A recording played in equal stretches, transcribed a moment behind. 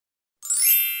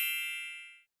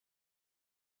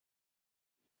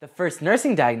The first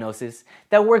nursing diagnosis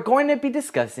that we're going to be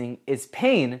discussing is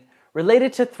pain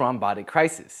related to thrombotic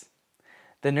crisis.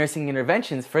 The nursing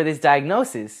interventions for this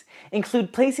diagnosis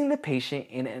include placing the patient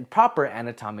in a proper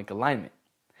anatomic alignment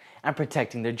and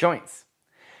protecting their joints.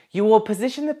 You will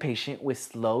position the patient with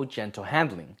slow, gentle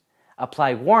handling,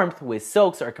 apply warmth with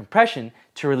soaks or compression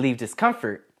to relieve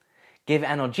discomfort, give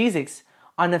analgesics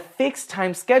on a fixed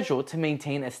time schedule to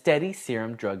maintain a steady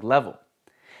serum drug level.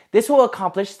 This will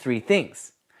accomplish three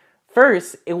things.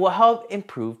 First, it will help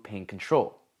improve pain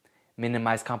control,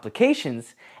 minimize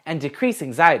complications, and decrease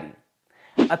anxiety.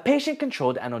 A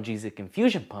patient-controlled analgesic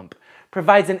infusion pump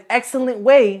provides an excellent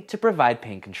way to provide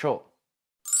pain control.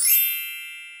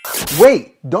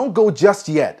 Wait, don't go just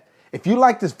yet. If you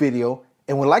like this video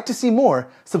and would like to see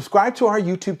more, subscribe to our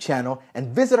YouTube channel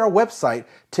and visit our website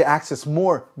to access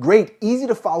more great,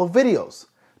 easy-to-follow videos.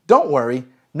 Don't worry,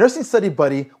 Nursing Study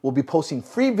Buddy will be posting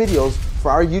free videos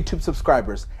for our YouTube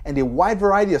subscribers and a wide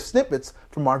variety of snippets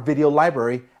from our video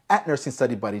library at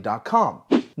nursingstudybuddy.com.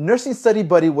 Nursing Study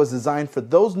Buddy was designed for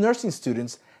those nursing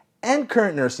students and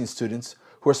current nursing students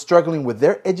who are struggling with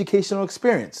their educational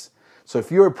experience. So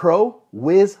if you're a pro,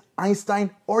 whiz,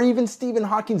 Einstein, or even Stephen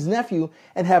Hawking's nephew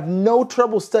and have no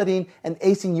trouble studying and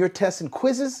acing your tests and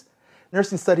quizzes,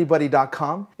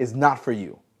 nursingstudybuddy.com is not for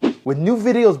you. With new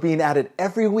videos being added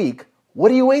every week, what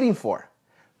are you waiting for?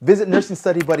 Visit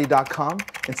nursingstudybuddy.com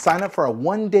and sign up for a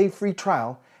one-day free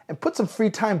trial and put some free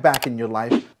time back in your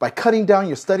life by cutting down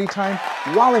your study time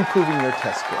while improving your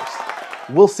test scores.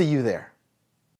 We'll see you there.